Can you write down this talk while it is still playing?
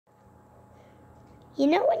You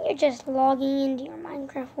know when you're just logging into your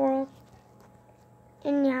Minecraft world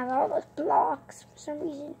and you have all those blocks for some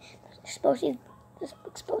reason, those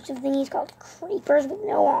explosive thingies called creepers with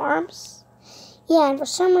no arms? Yeah, and for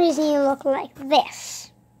some reason you look like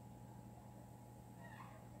this.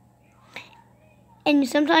 And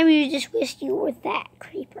sometimes you just wish you were that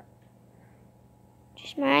creeper.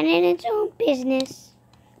 Just minding its own business.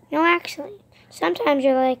 No, actually, sometimes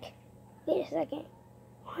you're like, wait a second,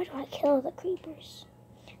 why do I kill the creepers?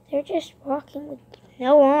 They're just walking with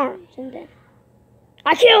no arms, and then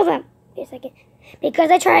I kill them! Wait a second, because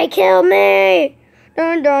they try to kill me!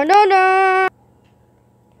 Dun dun dun dun!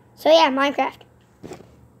 So yeah, Minecraft.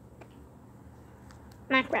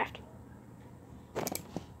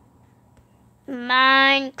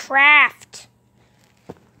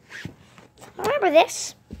 Remember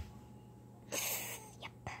this?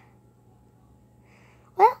 Yep.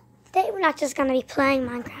 Well, today we're not just going to be playing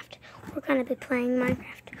Minecraft. We're going to be playing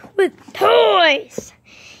Minecraft with toys.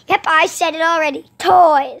 Yep, I said it already.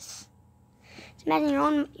 Toys. So imagine your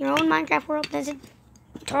own Minecraft world. There's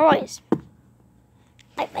toys.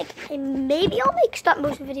 Maybe I'll make stop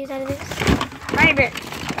motion videos out of this. Maybe.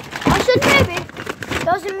 I said maybe.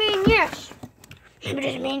 Doesn't mean yes. Maybe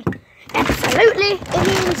doesn't mean absolutely. It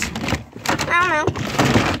means, I don't know.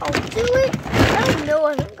 I'll do it. I don't know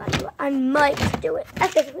if I'm going to do it. I might do it.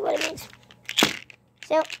 That's basically what it means.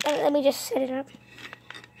 So, let me just set it up.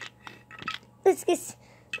 Let's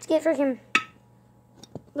get freaking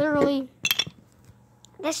literally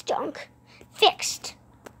this junk fixed.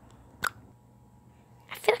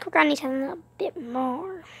 I feel like we're going to need something a little bit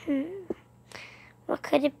more. What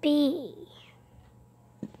could it be?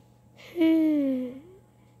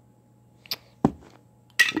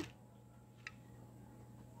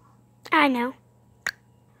 I know.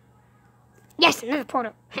 Yes, another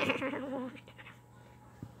portal.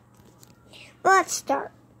 Let's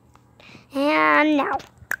start. And now.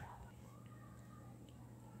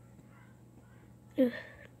 Ugh,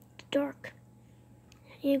 it's dark.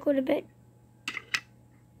 I need to go to bed.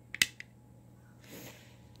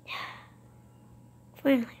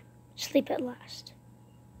 Finally, sleep at last.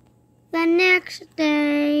 The next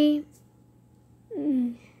day.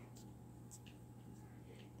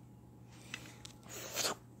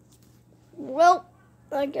 Well,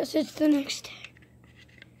 I guess it's the next day.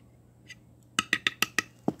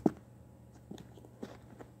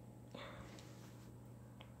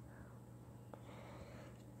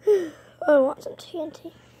 I want some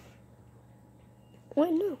TNT.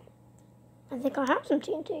 Wait, no. I think I have some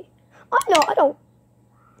TNT. Oh, no, I don't.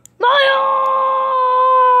 My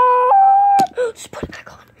arm! Just put it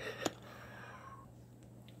back on.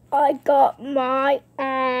 I got my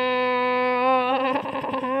arm.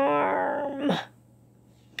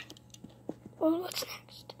 Oh, what's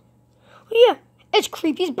next? Oh, yeah, it's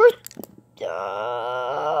Creepy's birthday.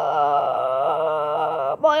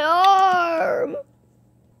 My arm.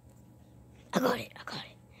 I got it.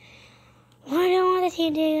 Why did I want the TNT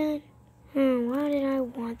again? Why did I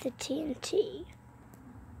want the TNT?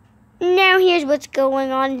 Now here's what's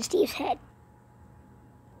going on in Steve's head.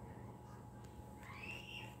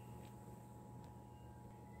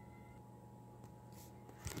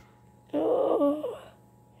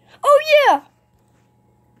 Oh yeah!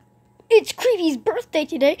 It's Creepy's birthday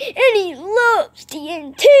today, and he loves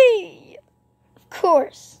TNT! Of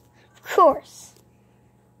course.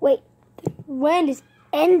 Wait, when is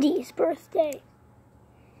Andy's birthday?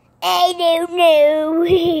 I don't know,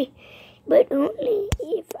 but only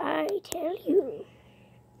if I tell you.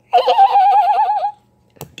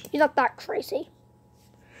 You're not that crazy.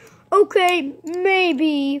 Okay,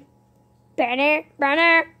 maybe. Banner.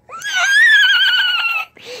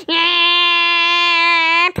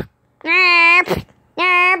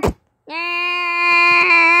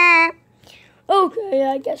 Okay,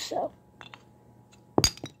 I guess so.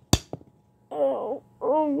 Oh,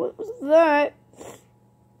 what was that?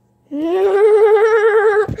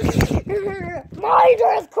 Mind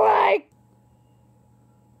earthquake!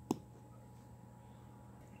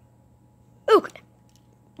 Okay,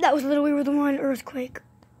 that was literally with the mind earthquake.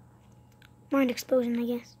 Mind explosion, I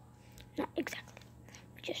guess. Not exactly.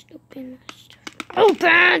 Just open this.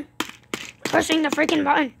 Open! Pressing the freaking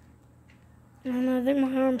button. I don't know, I think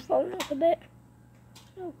my arm's falling off a bit.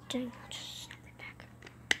 Oh, dang, I'll just snap it back.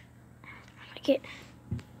 I like it.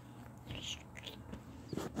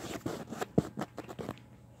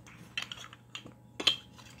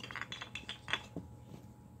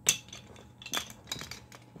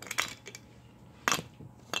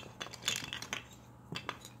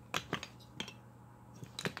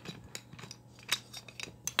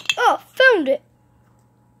 Oh, found it!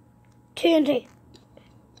 TNT.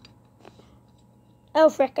 Oh,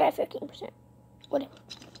 frick, I have 15%. Whatever.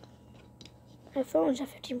 My phone's at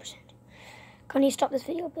 15%. Can you stop this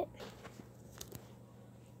video a bit?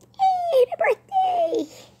 Hey, happy birthday!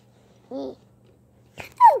 Oh,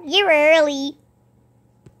 you're early.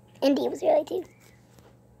 Indy was early too.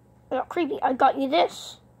 Oh, creepy. I got you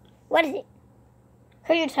this. What is it?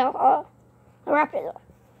 Hurt yourself. Oh, I'll wrap it up.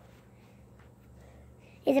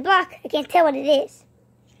 It's a block. I can't tell what it is.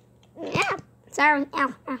 Ow. Sorry.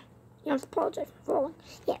 Ow. Ow. You don't have to apologize for falling.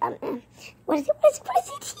 Yeah, what is it? What is it? What is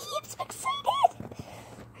it? I'm so excited.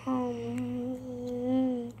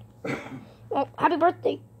 Well, happy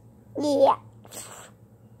birthday. Yeah.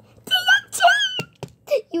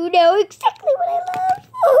 You know exactly what I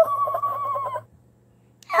love.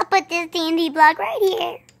 I'll put this dandy block right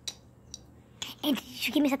here. And did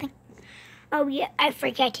you give me something? Oh, yeah, I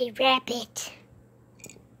forgot to wrap it.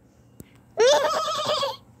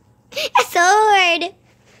 A sword.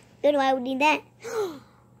 Don't know why I would need that.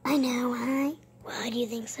 I know why. Why do you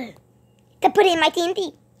think so? To put it in my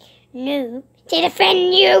TNT. No. To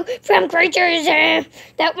defend you from creatures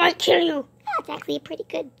that might kill you. That's actually a pretty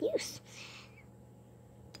good use.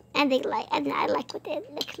 And I like what they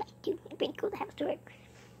look like too. It's pretty cool to have a sword.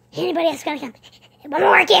 Anybody else gonna come? One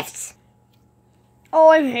more gifts. Oh,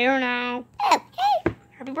 I'm here now. Oh, hey.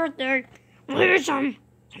 Happy birthday. Well, here's some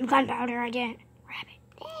gunpowder I didn't wrap it.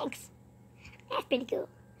 Thanks. That's pretty cool.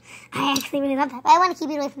 I actually really love that, but I want to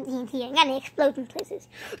keep it away from TNT. I'm gonna explode in places.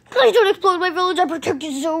 Please don't explode my village. I protect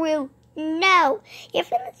it so well. No, your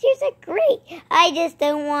villagers are great. I just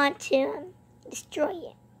don't want to destroy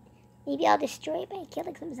it. Maybe I'll destroy it by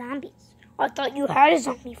killing some zombies. I thought you had a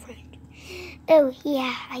zombie friend. Oh,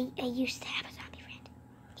 yeah, I used to have a zombie friend.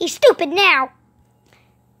 He's stupid now.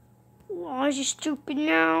 Why is he stupid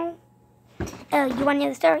now? Oh, you want to know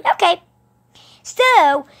the story? Okay.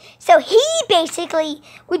 So he basically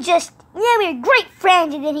would just, we were great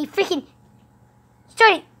friends, and then he freaking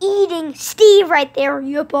started eating Steve right there.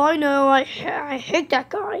 Yep, I know. I hate that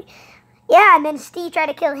guy. Yeah, and then Steve tried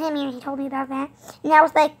to kill him, and he told me about that. And I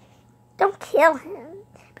was like, don't kill him.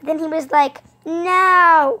 But then he was like,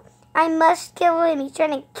 no, I must kill him. He's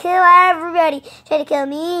trying to kill everybody. He tried to kill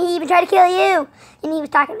me. He even tried to kill you. And he was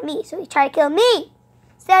talking to me, so he tried to kill me.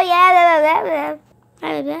 So yeah,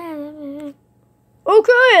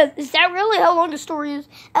 okay, is that really how long the story is?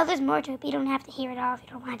 Oh, there's more to it, but you don't have to hear it all if you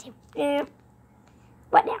don't want to. Yeah.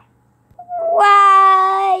 What now?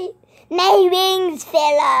 Why? My wings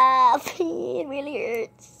fell off. It really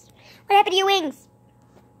hurts. What happened to your wings?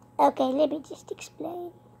 Okay, let me just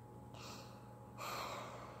explain.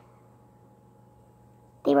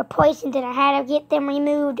 They were poisoned and I had to get them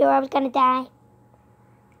removed or I was going to die.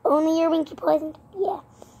 Only your wings are poisoned? Yeah.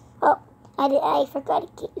 Oh, I forgot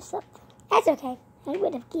to give you something. That's okay. I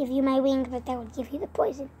would have given you my wings, but that would give you the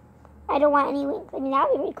poison. I don't want any wings. I mean, that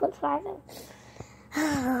would be really cool to fly though.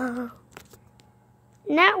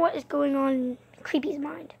 Now what is going on in Creepy's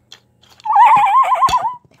mind?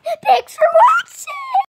 Thanks for watching!